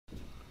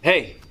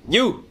Hey,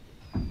 you!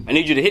 I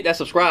need you to hit that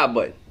subscribe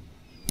button.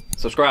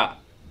 Subscribe.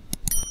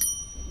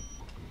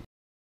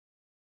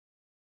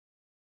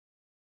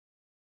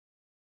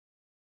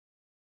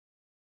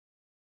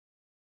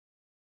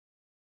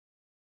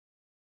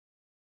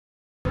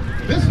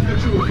 This is the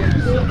truth.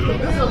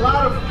 There's a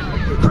lot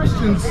of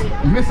Christians'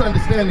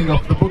 misunderstanding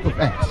of the book of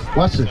Acts.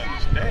 Watch this.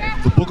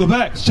 The book of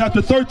Acts,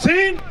 chapter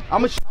 13. I'm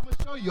gonna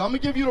show you. I'm gonna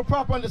give you the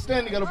proper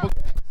understanding of the book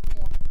of Acts.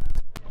 Come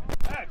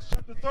on. Acts,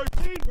 chapter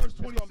 13, verse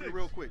 26.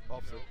 Real quick,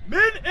 officer.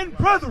 Men and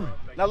brethren.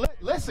 Now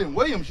listen,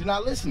 Williams, you're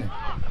not listening.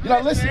 You're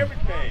not listening.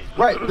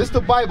 Right, this is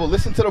the Bible.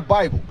 Listen to the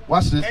Bible.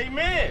 Watch this.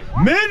 Amen.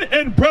 Men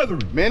and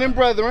brethren. Men and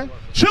brethren.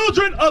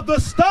 Children of the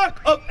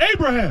stock of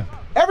Abraham.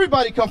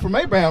 Everybody come from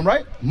Abraham,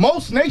 right?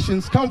 Most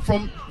nations come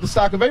from the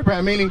stock of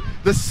Abraham, meaning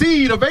the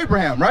seed of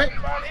Abraham, right?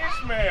 About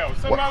Ishmael.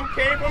 Some of them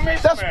came from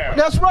Ishmael.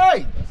 That's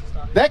right.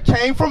 That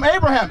came from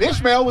Abraham.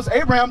 Ishmael was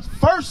Abraham's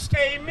first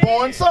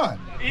born son.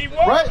 He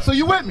was. Right? So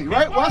you with me,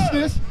 right? Watch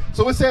this.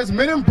 So it says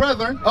men and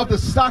brethren of the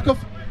stock of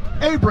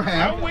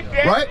Abraham. I'm with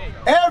that. Right?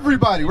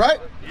 Everybody, right?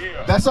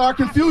 Yeah. That's our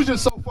confusion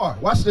so far.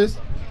 Watch this.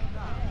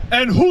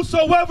 And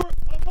whosoever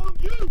among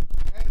you.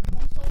 And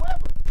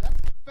whosoever.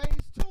 That's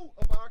phase 2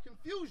 of our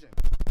confusion.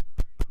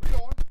 Read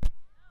on.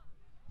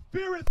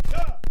 Feareth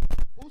God.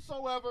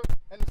 Whosoever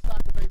and the stock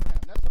of Abraham.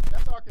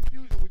 That's our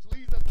confusion, which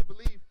leads us to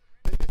believe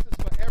that this is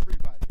for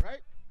everybody,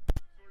 right?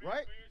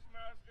 Right?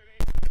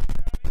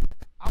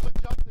 I'm going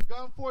to jump the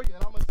gun for you,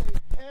 and I'm going to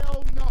say,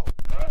 hell no.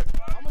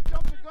 I'm going to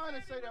jump the gun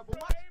and say that,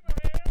 but watch.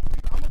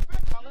 I'm going to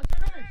finish. Now,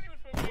 let's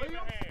finish.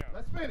 William,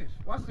 let's finish.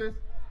 Watch this.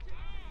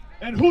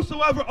 And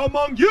whosoever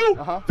among you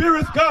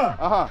feareth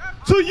God.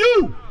 To To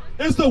you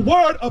is the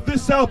word of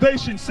this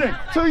salvation sent.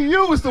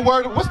 you is the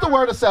word. What's the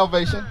word of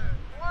salvation?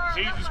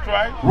 Jesus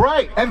Christ.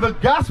 Right. And the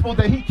gospel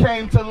that he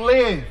came to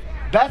live.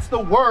 That's the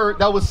word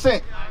that was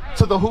sent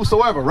to the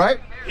whosoever, right?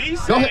 He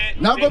said, go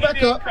ahead. Now go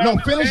back up. No,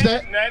 finish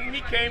that. Nothing.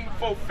 He came to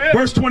fulfill.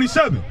 Verse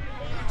 27.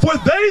 For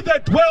they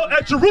that dwell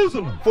at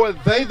Jerusalem. For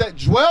they that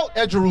dwelt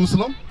at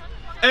Jerusalem.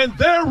 And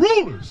their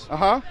rulers.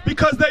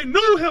 Because they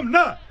knew him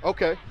not.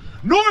 Okay.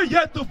 Nor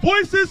yet the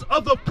voices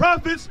of the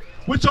prophets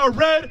which are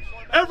read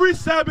every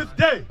Sabbath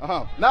day.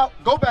 Now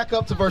go back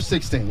up to verse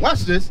 16.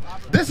 Watch this.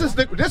 This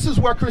is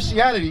where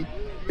Christianity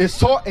is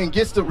taught and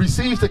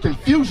receives the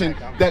confusion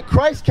that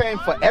Christ came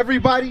for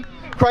everybody.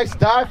 Christ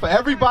died for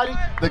everybody.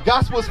 The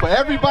gospel is for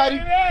everybody.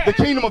 The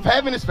kingdom of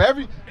heaven is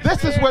for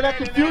This is where that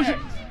confusion.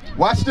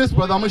 Watch this,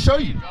 brother. I'm gonna show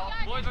you.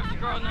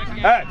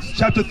 Acts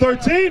chapter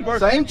 13,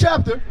 Same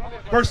chapter.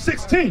 verse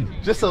 16.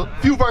 Just a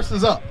few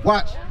verses up.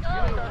 Watch.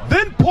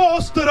 Then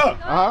Paul stood up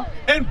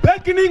and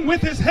beckoning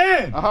with his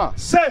hand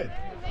said,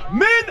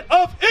 Men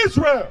of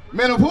Israel.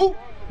 Men of who?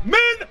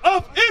 Men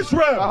of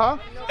Israel.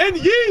 And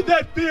ye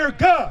that fear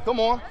God. Come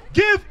on.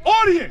 Give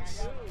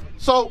audience.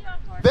 So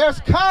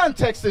there's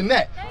context in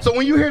that. So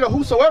when you hear the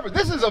whosoever,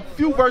 this is a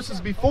few verses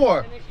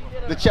before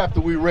the chapter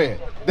we read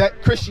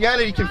that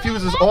Christianity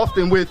confuses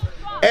often with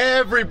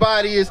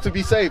everybody is to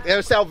be saved.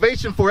 There's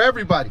salvation for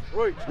everybody.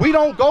 We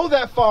don't go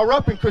that far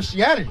up in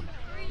Christianity.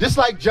 Just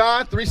like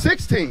John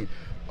 3:16.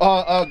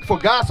 For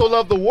God so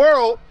loved the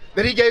world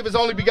that he gave his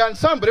only begotten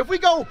son. But if we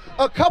go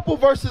a couple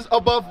verses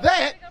above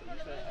that,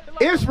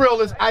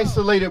 Israel is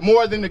isolated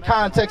more than the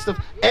context of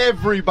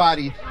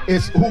everybody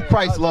is who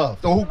Christ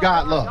loved or who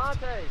God loved.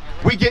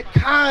 We get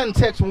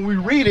context when we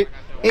read it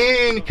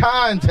in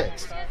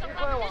context.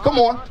 Come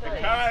on. The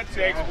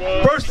context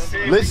was. First,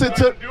 listen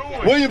to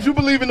Williams. You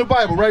believe in the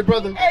Bible, right,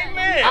 brother?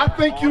 Amen. I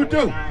think you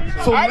do.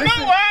 So I listen,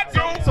 know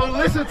I do. So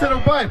listen to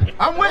the Bible.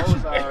 I'm with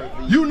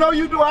you. You know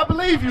you do. I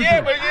believe you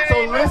do. But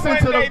So listen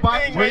to the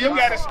Bible. You Williams.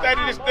 got to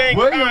study this thing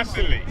Williams.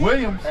 constantly.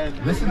 Williams.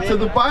 Listen to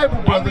the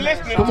Bible, brother. I'm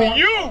listening Come to on.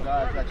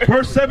 you.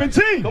 Verse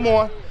 17. Come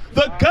on.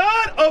 The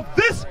God of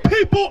this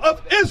people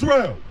of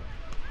Israel.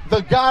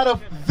 The God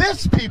of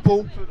this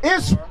people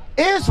is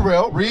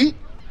Israel. Read.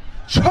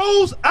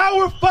 Chose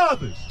our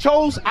fathers.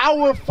 Chose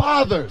our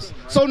fathers.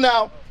 So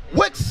now,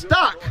 what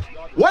stock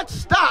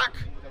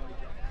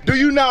do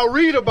you now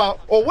read about,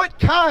 or what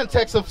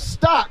context of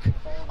stock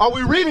are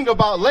we reading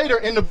about later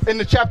in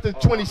the chapter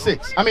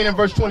 26? I mean, in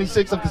verse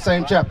 26 of the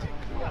same chapter.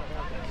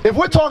 If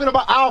we're talking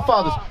about our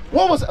fathers,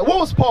 what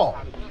was Paul?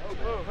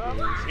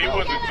 He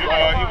was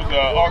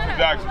an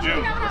Orthodox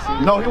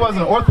Jew. No, he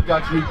wasn't an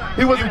Orthodox Jew.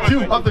 He was a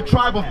Jew of the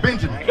tribe of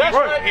Benjamin. That's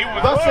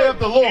right. Thus saith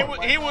the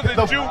Lord. He was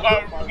a Jew,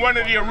 one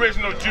of the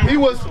original Jews. He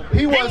was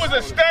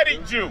a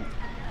studied Jew.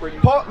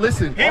 Paul,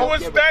 listen. He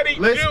was studied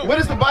Jew. What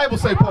does the Bible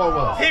say Paul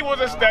was? He was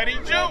a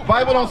studied Jew.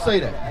 Bible don't say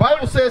that.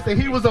 Bible says that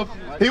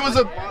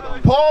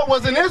Paul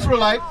was an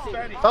Israelite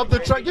of the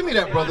tribe. Give me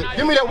that, brother.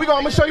 Give me that. I'm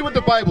gonna show you what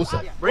the Bible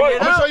says. I'm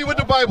gonna show you what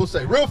the Bible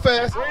say, real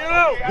fast.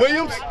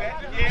 Williams,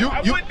 you.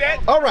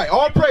 All right,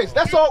 all praise.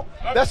 That's all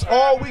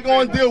we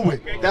gonna deal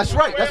with. That's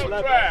right.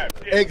 That's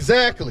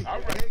exactly.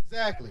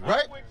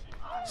 Right.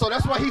 So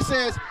that's why he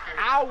says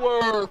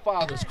our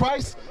fathers.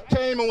 Christ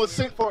came and was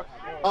sent for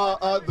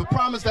the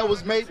promise that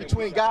was made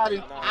between God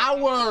and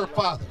our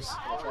fathers.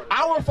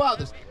 Our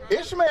fathers.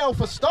 Ishmael,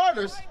 for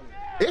starters,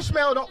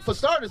 Ishmael, for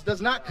starters,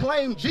 does not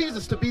claim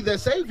Jesus to be their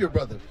savior,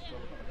 brother.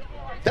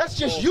 That's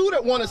just you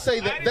that want to say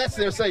that that's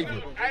their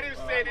savior. I didn't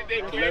say that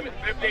they claim it.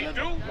 If they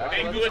do,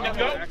 they good to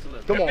go.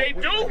 Come on. If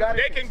they do,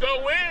 they can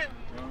go in.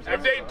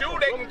 If they do,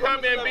 they can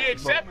come in and be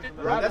accepted.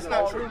 That's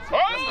not true.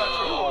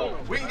 Oh!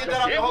 We can get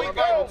that out of the Holy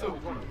Bible too.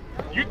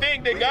 You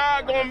think that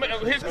God gonna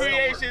his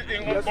creation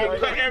and gonna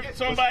cut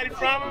somebody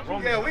from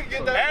him? Yeah, we can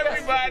get that.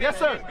 Everybody. Yes,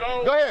 sir.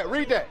 Go ahead,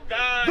 read that.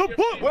 The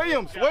book.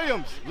 Williams,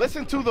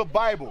 listen to the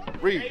Bible.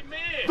 Read. Amen.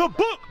 The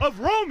book of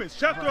Romans,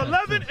 chapter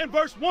 11 and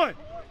verse 1.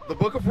 The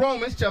book of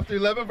Romans, chapter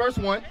 11, verse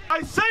 1.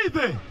 I say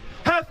then,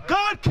 hath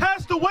God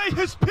cast away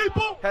his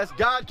people? Has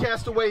God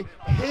cast away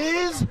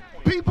his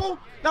people?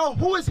 Now,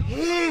 who is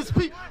his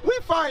people? We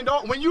find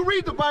out, when you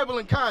read the Bible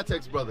in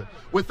context, brother,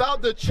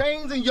 without the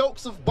chains and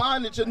yokes of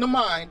bondage in the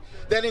mind,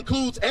 that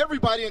includes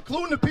everybody,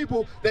 including the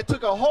people that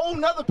took a whole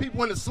nother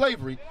people into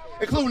slavery,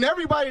 including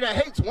everybody that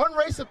hates one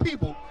race of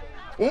people,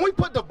 when we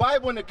put the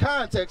Bible into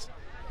context,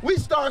 we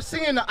start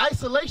seeing the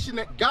isolation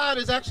that God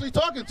is actually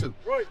talking to.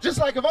 Right. Just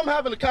like if I'm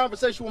having a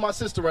conversation with my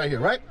sister right here,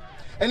 right?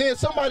 And then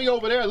somebody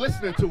over there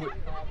listening to it.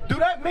 Do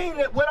that mean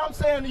that what I'm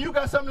saying to you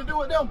got something to do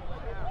with them?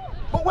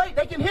 But wait,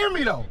 they can hear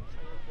me though.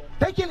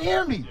 They can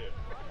hear me.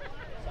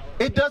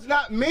 It does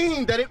not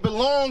mean that it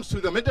belongs to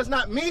them. It does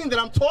not mean that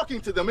I'm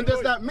talking to them. It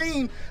does not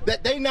mean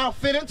that they now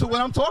fit into what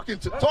I'm talking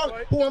to,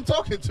 who I'm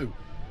talking to.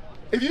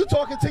 If you're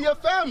talking to your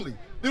family,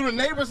 do the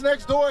neighbors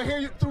next door hear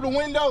you through the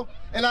window?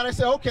 And now they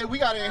say, okay, we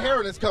got an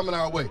inheritance coming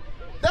our way.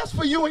 That's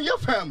for you and your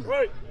family.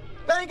 Right.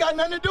 They ain't got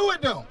nothing to do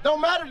with them.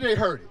 Don't matter they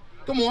heard it.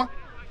 Come on.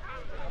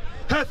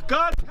 Hath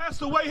God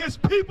cast away his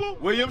people?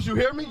 Williams, you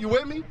hear me? You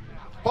with me?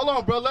 Hold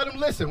on, bro. Let him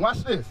listen.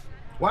 Watch this.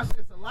 Watch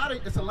this.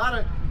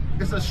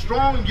 It's a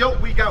strong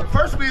yoke we got.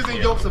 First we is in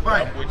yokes of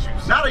iron.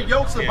 Now the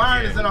yokes of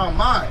iron is in our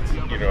minds.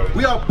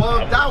 We are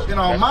bugged out in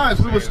our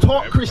minds. We was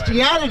taught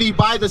Christianity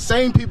by the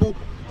same people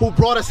who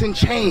brought us in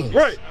chains.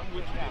 Right.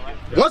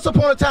 Once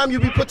upon a time,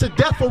 you'd be put to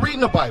death for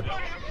reading the Bible.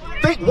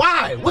 Think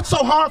why? What's so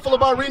harmful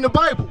about reading the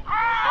Bible?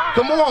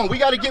 Come on, we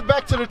got to get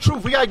back to the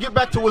truth. We got to get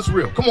back to what's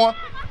real. Come on.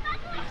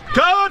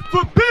 God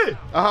forbid.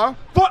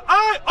 For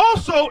I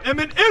also am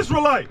an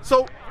Israelite.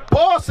 So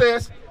Paul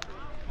says,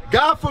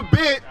 God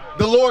forbid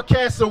the Lord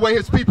casts away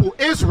his people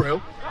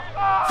Israel,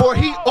 for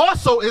he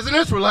also is an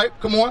Israelite.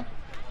 Come on.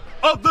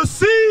 Of the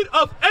seed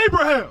of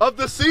Abraham. Of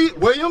the seed,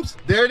 Williams,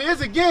 there it is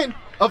again,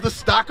 of the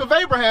stock of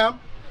Abraham.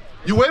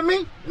 You with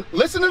me?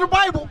 Listen to the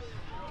Bible.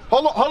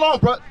 Hold on,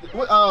 bro.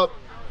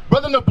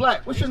 Brother in the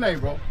black, what's your name,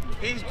 bro?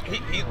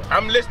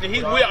 I'm listening.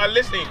 We are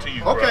listening to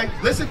you, okay,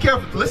 bro. Listen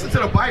carefully. Listen to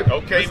the Bible.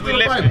 Okay, we're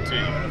listening to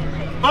you.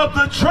 Of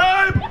the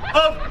tribe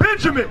of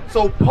Benjamin.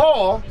 So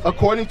Paul,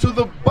 according to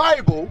the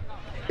Bible,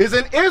 is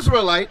an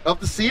Israelite of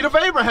the seed of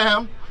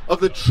Abraham, of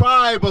the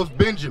tribe of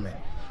Benjamin.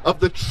 Of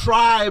the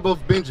tribe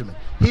of Benjamin.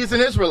 He's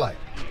an Israelite.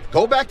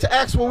 Go back to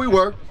Acts where we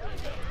were.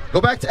 Go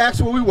back to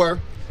Acts where we were.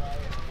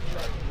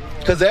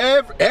 Because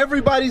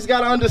everybody's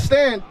got to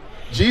understand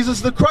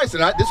Jesus the Christ.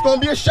 And this is going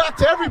to be a shock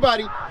to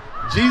everybody.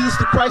 Jesus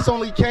the Christ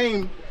only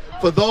came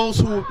for those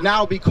who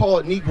now be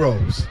called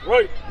Negroes.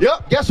 Right.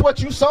 Yep. Guess what?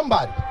 You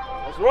somebody.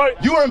 That's right.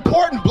 You are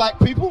important, black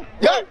people.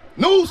 Yep. Right.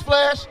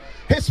 Newsflash.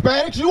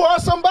 Hispanics, you are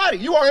somebody.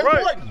 You are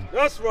important. Right.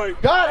 That's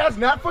right. God has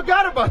not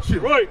forgot about you.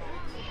 Right.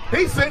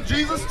 He sent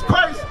Jesus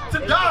Christ to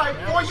die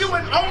for you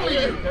and only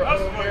you.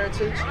 That's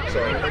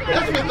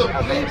what the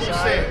Bible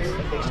says.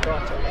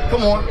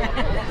 Come on.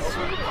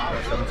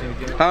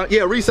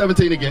 Yeah, read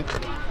 17 again.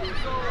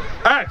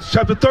 Acts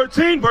chapter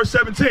 13, verse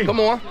 17. Come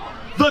on.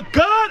 The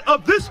God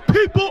of this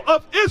people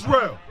of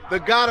Israel. The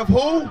God of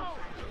who?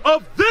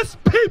 Of this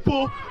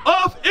people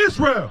of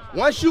Israel.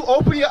 Once you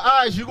open your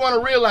eyes, you're going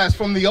to realize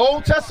from the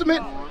Old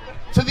Testament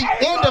to the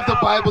end of the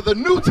Bible, the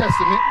New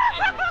Testament,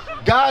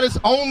 God is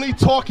only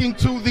talking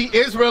to the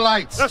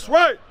Israelites. That's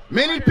right.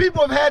 Many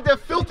people have had their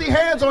filthy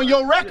hands on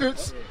your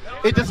records.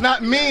 It does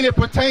not mean it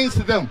pertains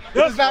to them. It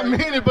does not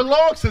mean it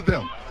belongs to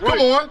them. Right. Come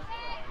on.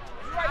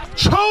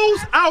 Chose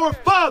our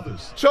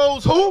fathers.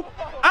 Chose who?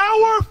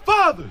 Our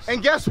fathers.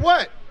 And guess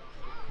what?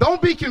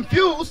 Don't be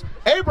confused.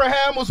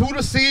 Abraham was who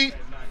the seed,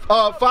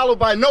 followed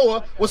by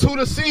Noah, was who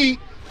the seed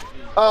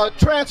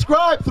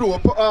transcribed through,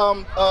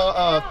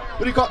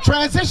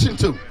 transition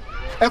to.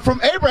 And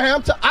from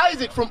Abraham to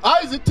Isaac, from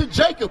Isaac to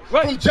Jacob,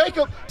 right. From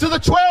Jacob to the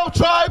 12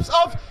 tribes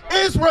of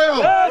Israel.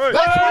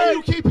 That's why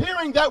you keep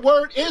hearing that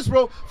word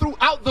Israel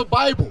throughout the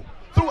Bible.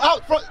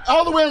 Throughout,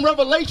 all the way in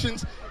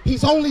Revelations,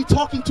 he's only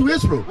talking to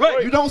Israel.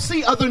 Right. You don't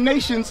see other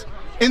nations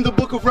in the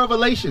book of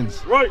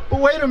Revelations. Right. But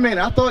wait a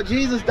minute, I thought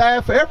Jesus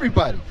died for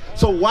everybody.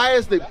 So why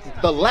is the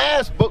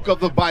last book of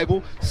the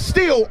Bible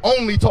still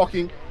only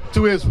talking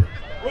to Israel?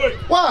 Right.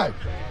 Why?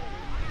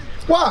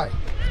 Why?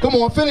 Come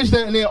on, finish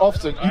that and then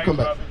officer, you come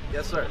back.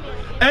 Yes, sir.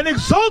 And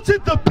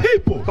exalted the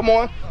people. Come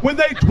on. When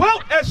they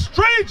dwelt as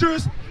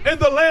strangers in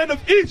the land of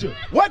Egypt.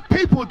 What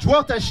people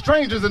dwelt as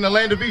strangers in the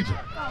land of Egypt?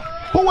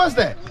 Who was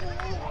that?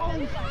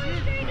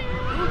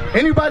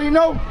 Anybody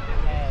know?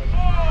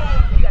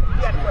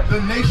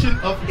 the nation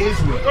of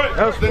Israel.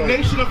 The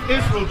nation of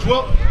Israel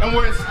dwelt and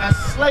were as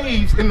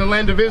slaves in the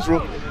land of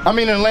Israel. I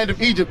mean in the land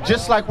of Egypt,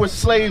 just like we're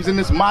slaves in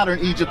this modern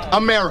Egypt,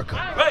 America.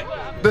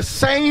 The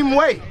same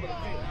way.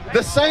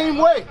 The same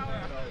way.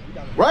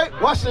 Right?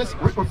 Watch this.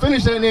 We'll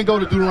finish that and then go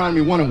to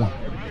Deuteronomy 1:1.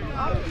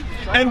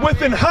 And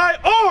with an high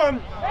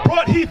arm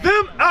brought he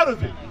them out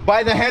of it.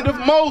 By the hand of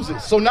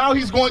Moses. So now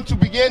he's going to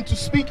begin to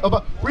speak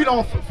about, read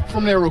on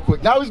from there real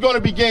quick. Now he's going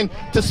to begin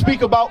to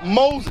speak about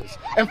Moses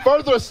and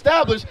further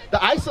establish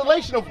the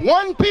isolation of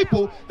one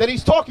people that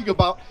he's talking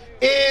about,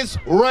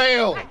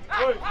 Israel.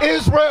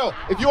 Israel.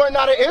 If you are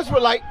not an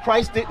Israelite,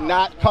 Christ did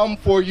not come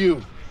for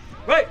you.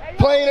 Right.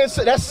 Plain and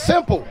simple. That's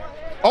simple.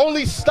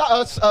 Only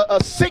a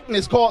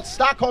sickness called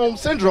Stockholm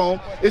Syndrome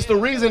is the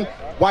reason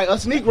why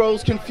us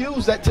Negroes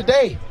confuse that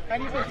today.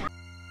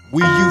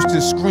 We used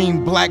to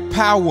scream black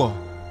power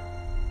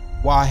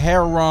while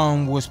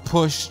heroin was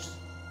pushed.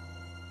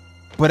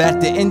 But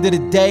at the end of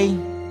the day,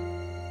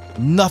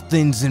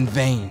 nothing's in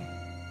vain.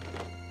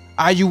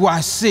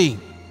 IUIC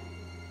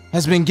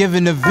has been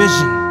given a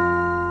vision.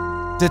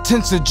 The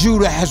tents of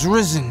Judah has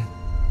risen.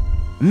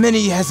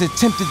 Many has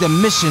attempted the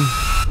mission.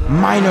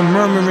 Minor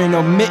murmuring,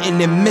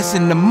 omitting, and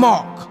missing the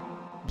mark.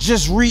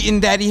 Just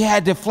reading that he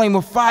had the flame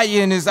of fire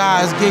in his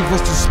eyes gave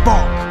us the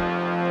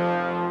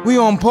spark. We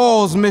on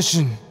Paul's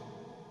mission.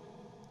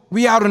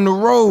 We out on the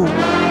road,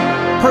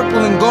 purple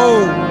and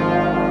gold.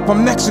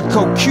 From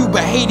Mexico, Cuba,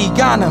 Haiti,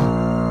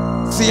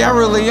 Ghana,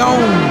 Sierra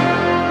Leone.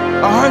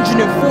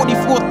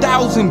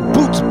 144,000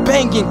 boots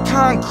banging,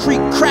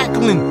 concrete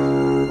crackling.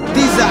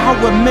 These are how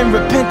men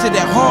repented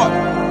at heart.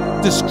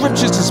 The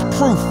scriptures is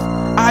proof.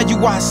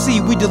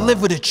 IUIC, we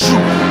deliver the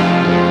truth.